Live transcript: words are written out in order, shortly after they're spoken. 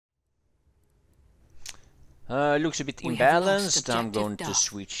Looks a bit imbalanced. I'm going to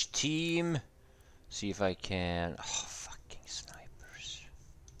switch team. See if I can... Oh, fucking snipers.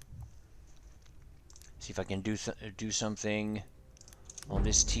 See if I can do something on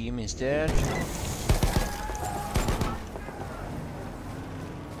this team instead.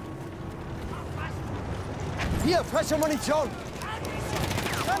 Hier, frische Munition!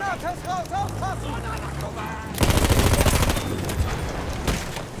 Granaten raus, aufpassen!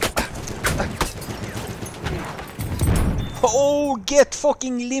 Oh, get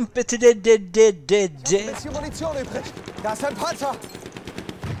fucking Limpet to dead. Bisschen Munition übrig. Da ist ein Panzer.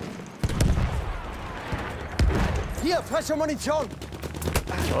 Hier, frische Munition.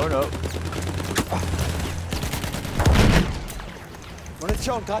 Oh no.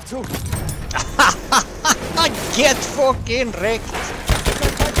 Munition, greif zu. Get fucking wrecked.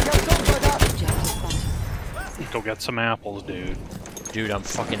 Go get some apples, dude. Dude, I'm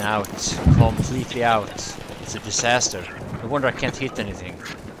fucking out. Completely out. It's a disaster. No wonder I can't hit anything.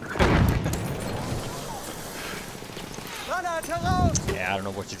 Yeah, I don't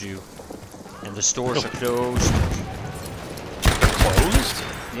know what to do. And the stores are closed. They're closed?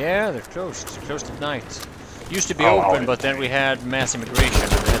 Yeah, they're closed. They're closed at night. Used to be open, but then we had mass immigration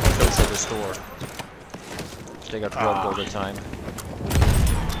and they had to close the store. So they got robbed all the time.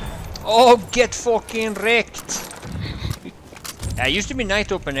 Oh, get fucking wrecked! Yeah, it used to be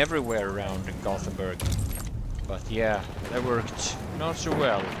night open everywhere around in Gothenburg. But yeah, that worked not so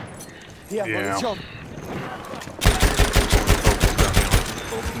well. Hier, Munition.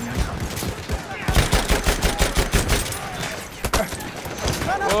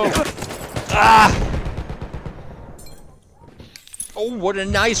 Whoa. Ah! Oh, what a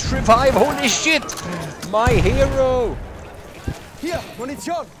nice revive! Holy shit! My hero! Hier,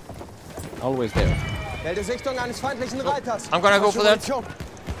 Munition. Always there. Melde Sichtung eines feindlichen Reiters. I'm gonna go for that. Munition.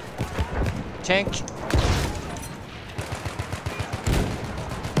 Tank.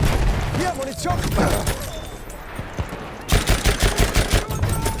 Hier, Munition.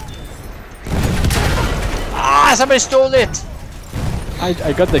 Ah, somebody stole it!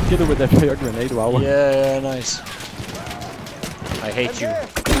 I got the kill with the fire grenade, wow. Yeah, nice. I hate you.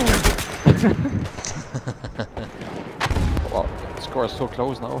 Wow, the score is so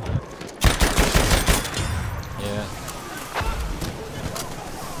close now. Yeah.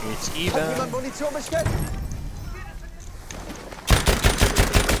 It's even. Jemand Munition bestellt?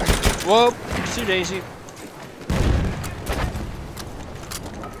 Whoa, see Daisy.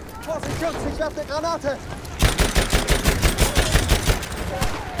 Vorsicht, Jungs, ich werfe eine Granate.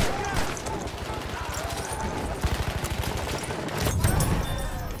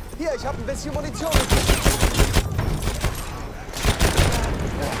 Hier, ich habe ein bisschen Munition.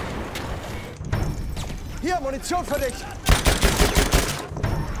 Hier, Munition für dich.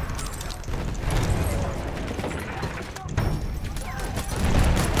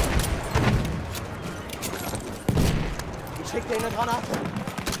 Ich schick dir eine Granate.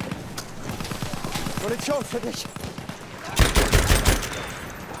 Munition für dich.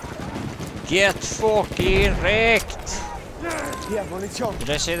 Get fucking wrecked! Hier, Munition. Did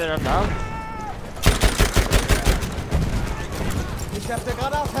I say that out loud? Ich werfe eine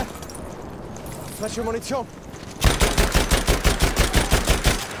Granate. Frische Munition.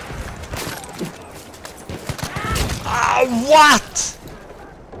 Ah, what?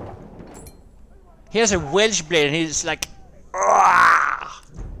 He has a Welsh blade and he's like... Ah!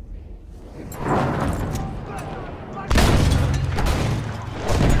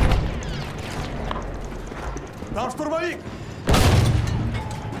 Там штурмовик.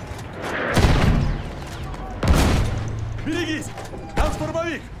 Берегись! Там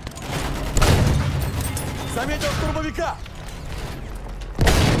штурмовик! Заметил штурмовика!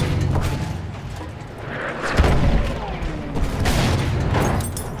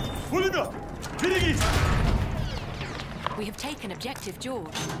 Пулемет! Берегись! We have taken objective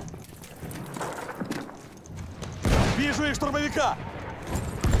George. Вижу их штурмовика!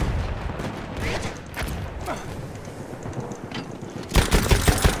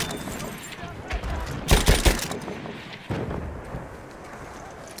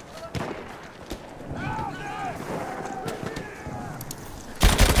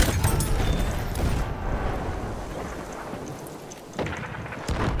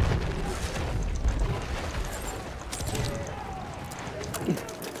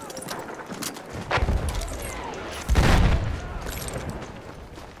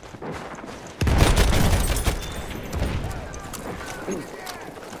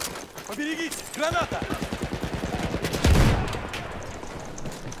 Поберегись! Граната!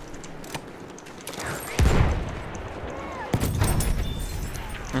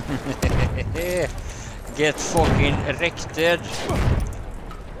 Get fucking erected.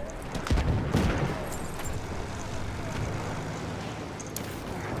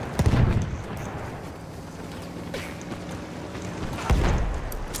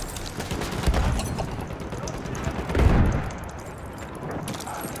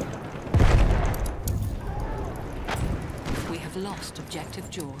 We have lost objective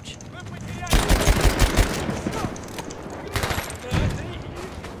George.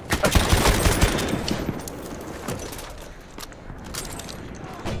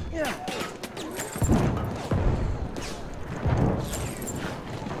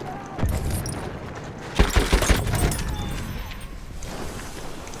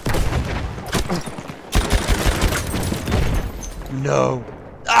 No.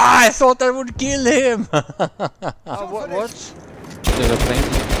 Ah, I thought that would kill him. What? There's a plane.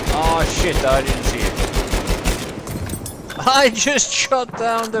 Oh shit, I didn't see it. I just shot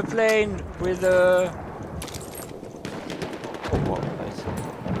down the plane with a... Oh wow, nice.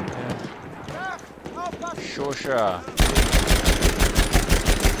 Shosha.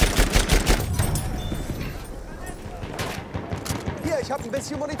 Hier, ich habe ein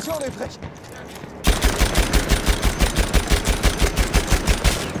bisschen Munition übrig.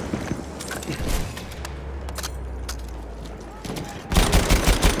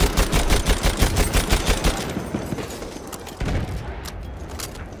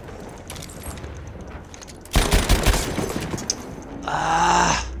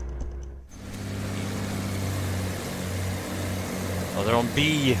 Oh, they're on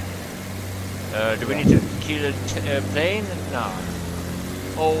B. Do we need to kill a plane? No.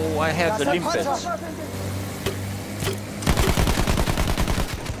 Oh, I have the Limpet.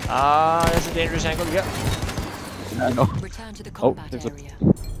 Ah, that's a dangerous angle. Yeah. No. Return to the combat there's a- area.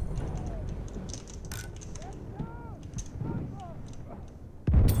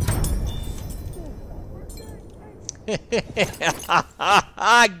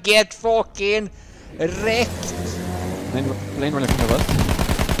 Get fucking wrecked. Plane running from the west.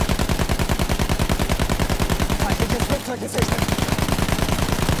 Feindliches Flugzeug gesichtet.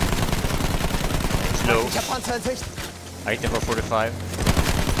 It's low. Ich habe Panzer in Sicht. Item for 45.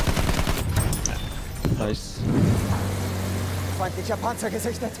 Nice. Feindlicher Panzer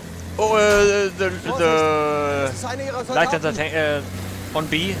gesichtet. Oh, the Das ist eine ihrer light and Soldaten. tank on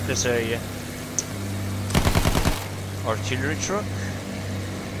B. There's a artillery truck.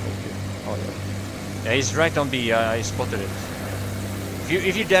 Oh yeah. Yeah, he's right on B. I spotted it.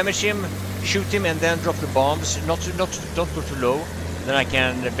 If you damage him, shoot him, and then drop the bombs. Don't go too low. Then I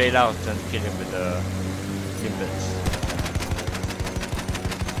can bail out and kill him with the limpet.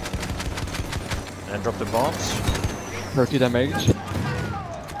 And drop the bombs. 30 damage.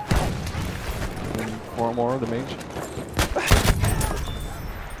 And 4 more damage.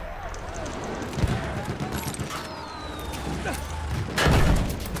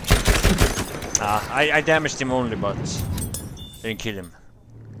 I damaged him only, but didn't kill him.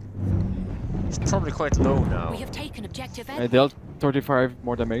 He's probably quite low now. We have taken objective I Edward. dealt 35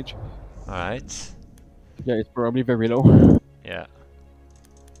 more damage. Alright. Yeah, it's probably very low. Yeah.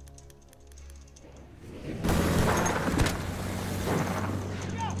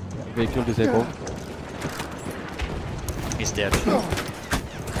 Vehicle disabled. He's dead.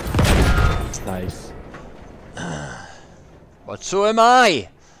 Nice. But so am I!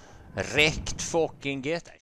 Rekt fucking get.